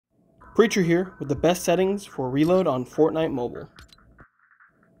Preacher here with the best settings for reload on Fortnite mobile.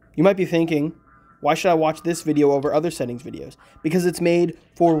 You might be thinking, why should I watch this video over other settings videos? Because it's made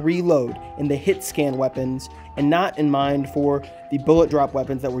for reload and the hit scan weapons and not in mind for the bullet drop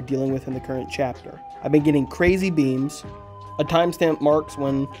weapons that we're dealing with in the current chapter. I've been getting crazy beams. A timestamp marks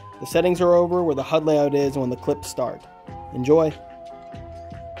when the settings are over, where the HUD layout is, and when the clips start. Enjoy.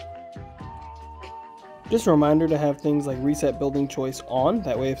 Just a reminder to have things like reset building choice on.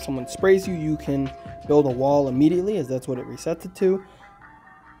 That way if someone sprays you, you can build a wall immediately, as that's what it resets it to.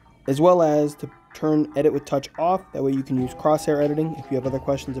 As well as to turn edit with touch off. That way you can use crosshair editing. If you have other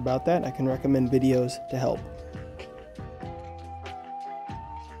questions about that, I can recommend videos to help.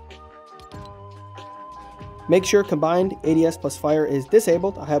 Make sure combined ADS plus fire is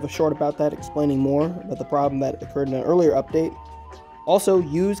disabled. I have a short about that explaining more about the problem that occurred in an earlier update. Also,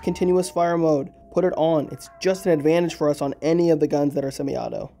 use continuous fire mode. Put it on. It's just an advantage for us on any of the guns that are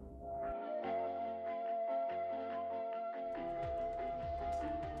semi-auto.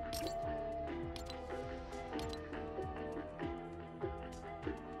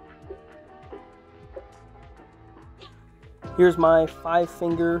 Here's my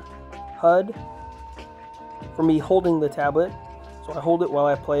 5-finger HUD for me holding the tablet. So I hold it while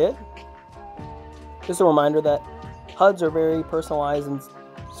I play it. Just a reminder that HUDs are very personalized and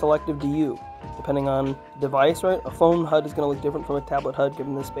selective to you, depending on device, right? A phone HUD is going to look different from a tablet HUD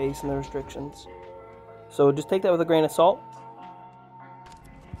given the space and the restrictions. So just take that with a grain of salt.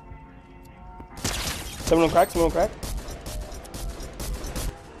 Someone crack, someone crack.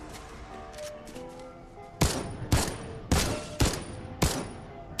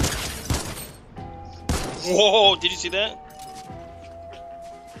 Whoa, did you see that?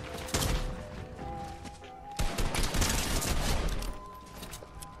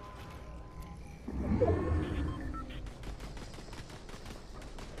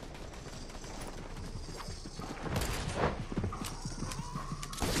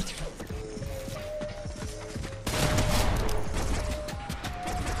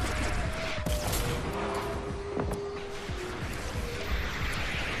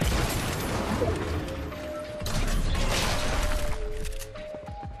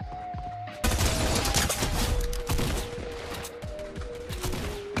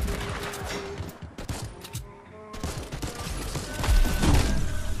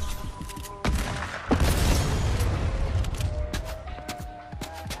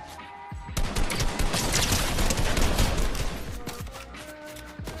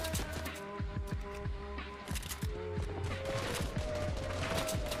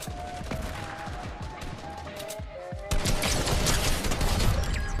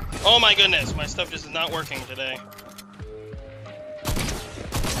 Oh my goodness, my stuff just is not working today.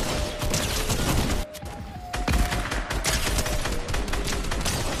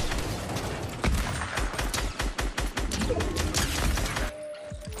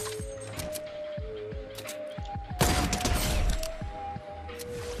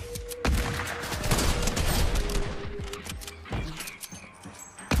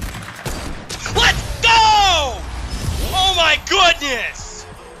 Let's go! Oh my goodness!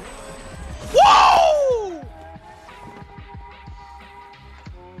 Whoa!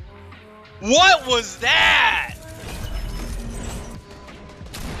 What was that?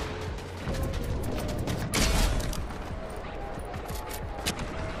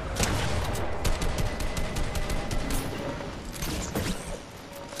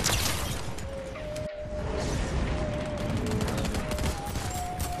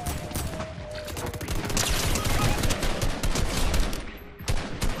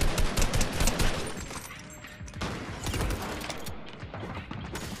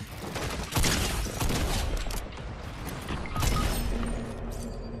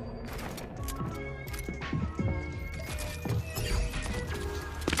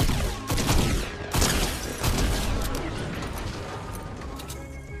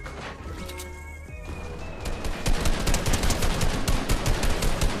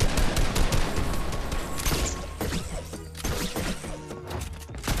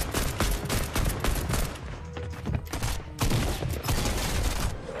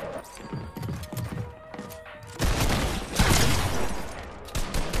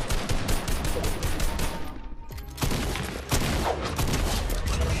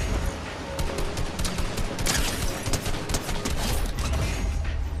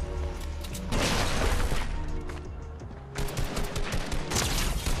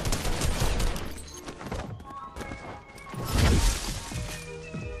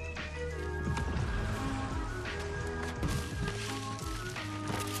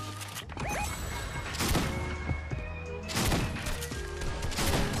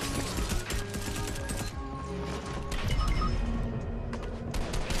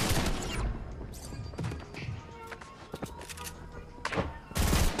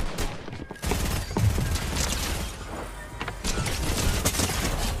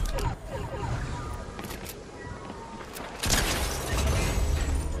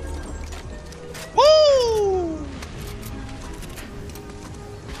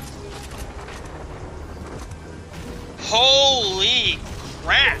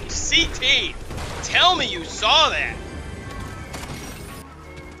 crap! CT! Tell me you saw that!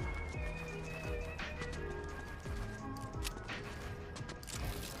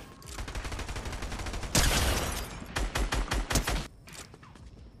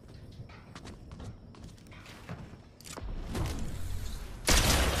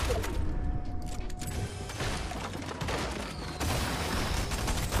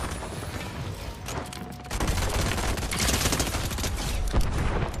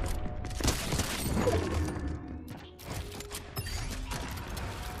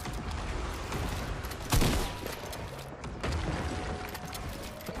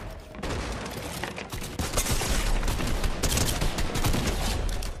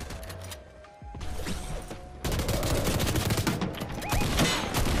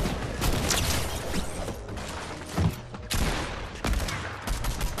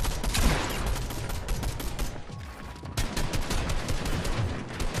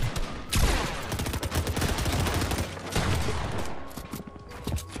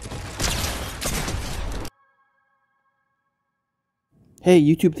 Hey,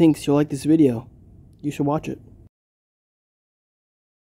 YouTube thinks you'll like this video. You should watch it.